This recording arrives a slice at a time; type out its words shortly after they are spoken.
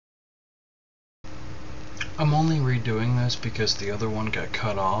I'm only redoing this because the other one got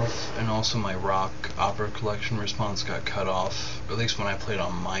cut off, and also my rock opera collection response got cut off, at least when I played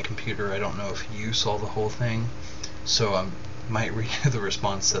on my computer. I don't know if you saw the whole thing, so I might redo the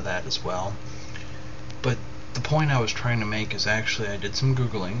response to that as well. But the point I was trying to make is actually I did some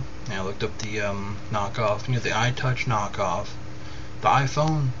Googling, and I looked up the knockoff, the iTouch knockoff, the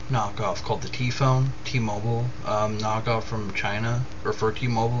iPhone knockoff called the T-Phone, T-Mobile knockoff from China, or for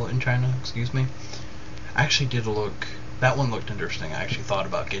T-Mobile in China, excuse me. I actually did a look. That one looked interesting. I actually thought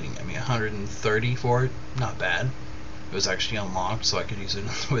about getting it. I mean, 130 for it, not bad. It was actually unlocked, so I could use it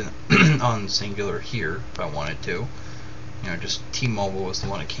with on Singular here if I wanted to. Just T-Mobile was the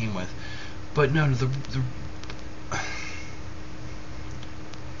one it came with. But no, the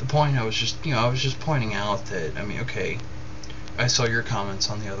point I was just pointing out that, I mean, okay, I saw your comments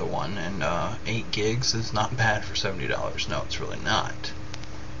on the other one, and 8 gigs is not bad for $70. No, it's really not.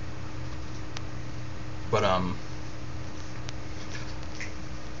 But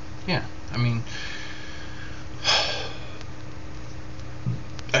yeah, I mean,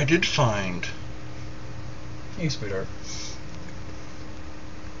 I did find, hey sweetheart,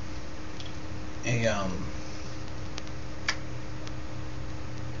 a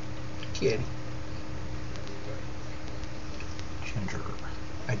kitty. Ginger.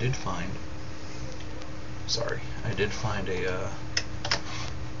 I did find a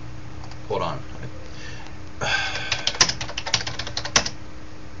hold on.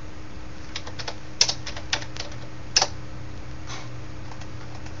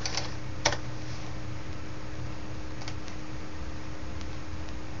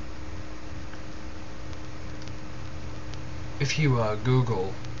 If you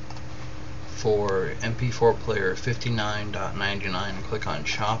Google for MP4 player 59.99 and click on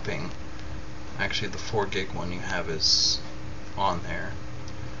shopping, actually the 4 gig one you have is on there,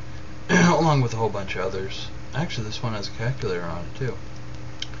 along with a whole bunch of others. Actually, this one has a calculator on it too.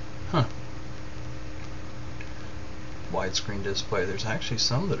 Huh. Widescreen display. There's actually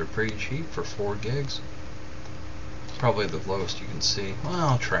some that are pretty cheap for 4 gigs. Probably the lowest you can see. Well,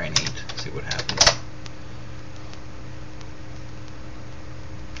 I'll try and see what happens.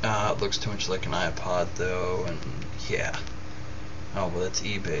 It looks too much like an iPod though, and yeah. Oh, well, that's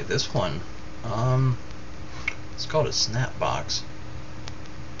eBay. This one, it's called a Snapbox.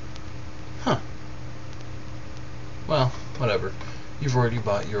 Huh. Well, whatever. You've already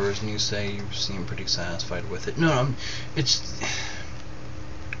bought yours, and you say you seem pretty satisfied with it. No, it's,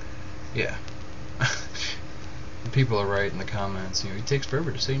 yeah. People are right in the comments. It takes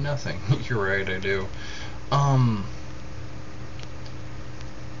forever to say nothing. You're right, I do.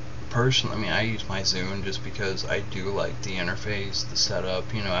 Personally, I mean, I use my Zune just because I do like the interface, the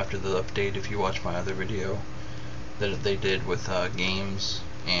setup. After the update, if you watch my other video that they did with games,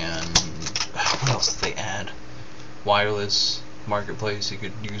 and what else did they add? Wireless marketplace. You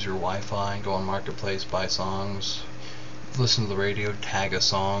could use your Wi-Fi and go on marketplace, buy songs, listen to the radio, tag a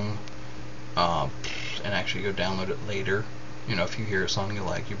song, and actually go download it later. If you hear a song you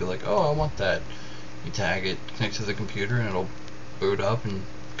like, you'd be like, oh, I want that. You tag it, connect to the computer, and it'll boot up and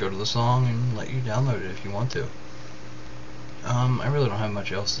go to the song and let you download it if you want to. I really don't have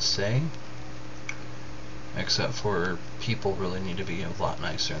much else to say, except for people really need to be a lot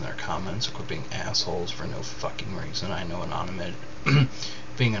nicer in their comments, quit being assholes for no fucking reason. I know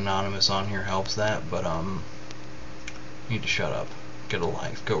being anonymous on here helps that, but you need to shut up, get a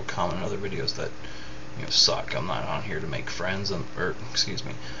life, go comment on other videos that suck. I'm not on here to make friends, or excuse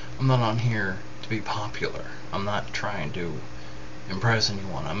me, I'm not on here to be popular. I'm not trying to impress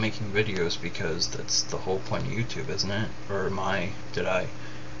anyone. I'm making videos because that's the whole point of YouTube, isn't it? Or did I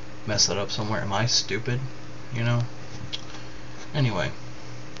mess that up somewhere? Am I stupid? Anyway,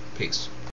 peace.